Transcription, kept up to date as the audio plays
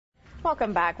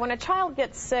Welcome back. When a child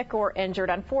gets sick or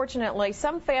injured, unfortunately,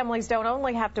 some families don't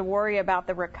only have to worry about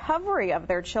the recovery of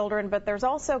their children, but there's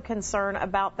also concern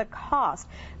about the cost.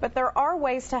 But there are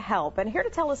ways to help. And here to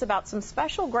tell us about some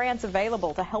special grants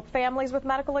available to help families with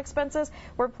medical expenses,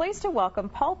 we're pleased to welcome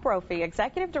Paul Brophy,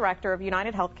 Executive Director of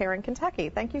UnitedHealthcare in Kentucky.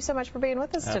 Thank you so much for being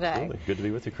with us today. Absolutely. Good to be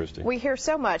with you, Christy. We hear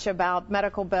so much about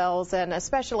medical bills, and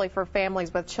especially for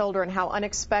families with children, how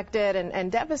unexpected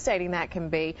and devastating that can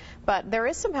be. But there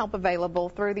is some help available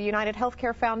through the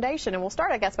UnitedHealthcare Foundation. And we'll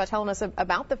start, I guess, by telling us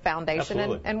about the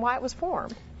foundation and why it was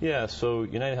formed. Yeah, so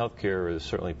UnitedHealthcare is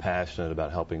certainly passionate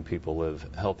about helping people live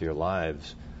healthier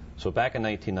lives. So back in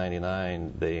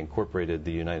 1999, they incorporated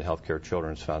the UnitedHealthcare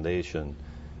Children's Foundation,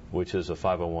 which is a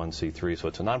 501c3, so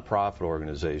it's a nonprofit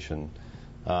organization.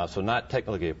 So not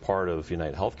technically a part of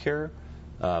UnitedHealthcare,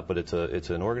 but it's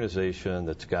an organization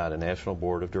that's got a national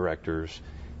board of directors.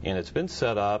 And it's been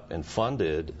set up and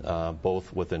funded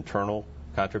both with internal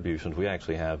contributions. We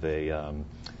actually have an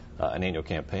annual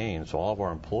campaign, so all of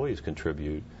our employees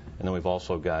contribute. And then we've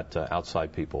also got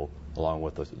outside people, along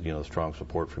with strong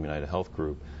support from United Health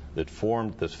Group, that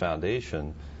formed this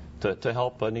foundation to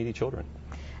help needy children.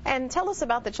 And tell us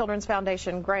about the Children's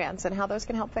Foundation grants and how those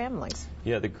can help families.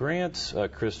 Yeah, the grants,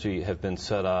 Christy, have been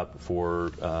set up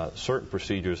for certain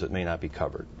procedures that may not be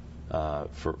covered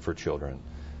for children.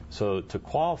 So to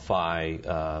qualify,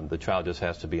 the child just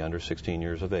has to be under 16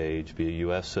 years of age, be a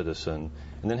U.S. citizen,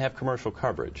 and then have commercial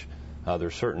coverage. There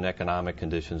are certain economic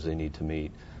conditions they need to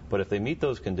meet. But if they meet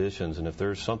those conditions, and if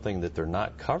there's something that they're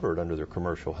not covered under their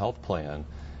commercial health plan,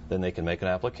 then they can make an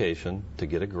application to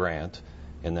get a grant.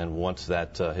 And then once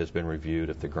that has been reviewed,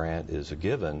 if the grant is a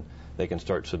given, they can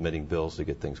start submitting bills to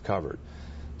get things covered.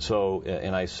 So,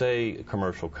 and I say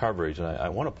commercial coverage, and I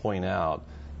want to point out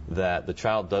that the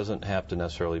child doesn't have to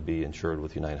necessarily be insured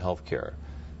with UnitedHealthcare.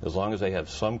 As long as they have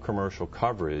some commercial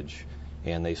coverage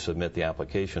and they submit the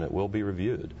application, it will be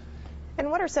reviewed. And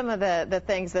what are some of the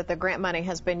things that the grant money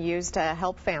has been used to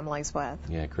help families with?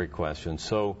 Yeah, great question.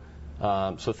 So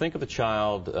think of a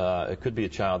child. It could be a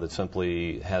child that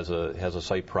simply has a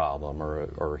sight problem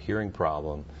or a hearing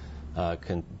problem,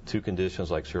 two conditions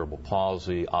like cerebral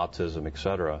palsy, autism,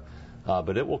 etc.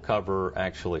 But it will cover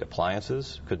actually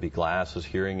appliances, could be glasses,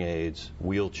 hearing aids,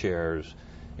 wheelchairs,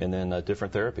 and then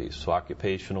different therapies, so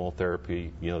occupational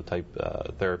therapy, type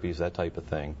therapies, that type of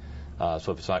thing.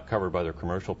 So if it's not covered by their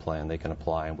commercial plan, they can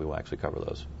apply, and we will actually cover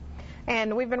those.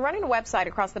 And we've been running a website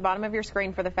across the bottom of your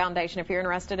screen for the foundation if you're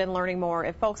interested in learning more.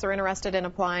 If folks are interested in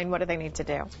applying, what do they need to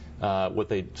do? What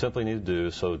they simply need to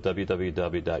do, so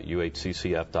www.uhccf.org,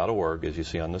 as you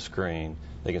see on the screen,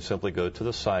 they can simply go to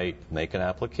the site, make an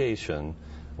application.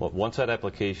 Well, once that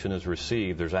application is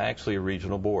received, there's actually a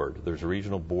regional board. There's a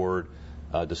regional board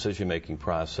decision-making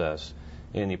process.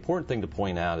 And the important thing to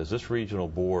point out is this regional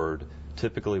board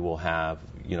typically will have,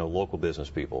 local business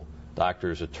people,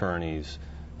 doctors, attorneys,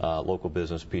 local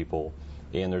business people,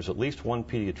 and there's at least one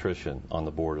pediatrician on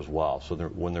the board as well. So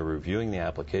when they're reviewing the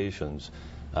applications,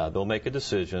 they'll make a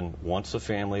decision. Once the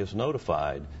family is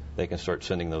notified, they can start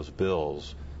sending those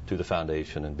bills to the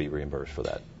foundation and be reimbursed for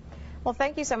that. Well,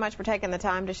 thank you so much for taking the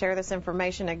time to share this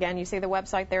information. Again, you see the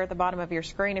website there at the bottom of your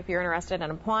screen if you're interested in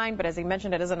applying. But as he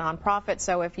mentioned, it is a nonprofit,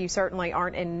 so if you certainly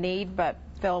aren't in need but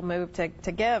feel moved to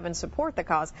give and support the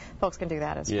cause, folks can do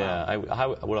that as well. Yeah, I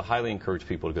would highly encourage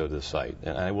people to go to the site.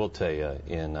 And I will tell you,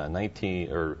 in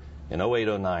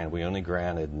 08-09, we only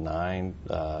granted 9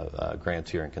 grants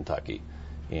here in Kentucky.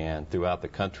 And throughout the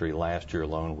country, last year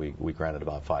alone, we granted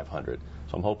about 500.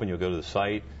 So I'm hoping you'll go to the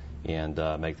site and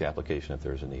make the application if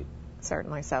there's a need.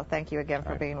 Certainly so. Thank you again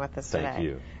for being with us today. Thank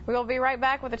you. We will be right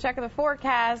back with a check of the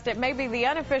forecast. It may be the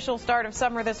unofficial start of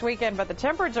summer this weekend, but the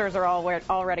temperatures are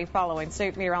already following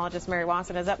suit. Meteorologist Mary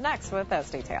Watson is up next with those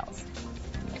details.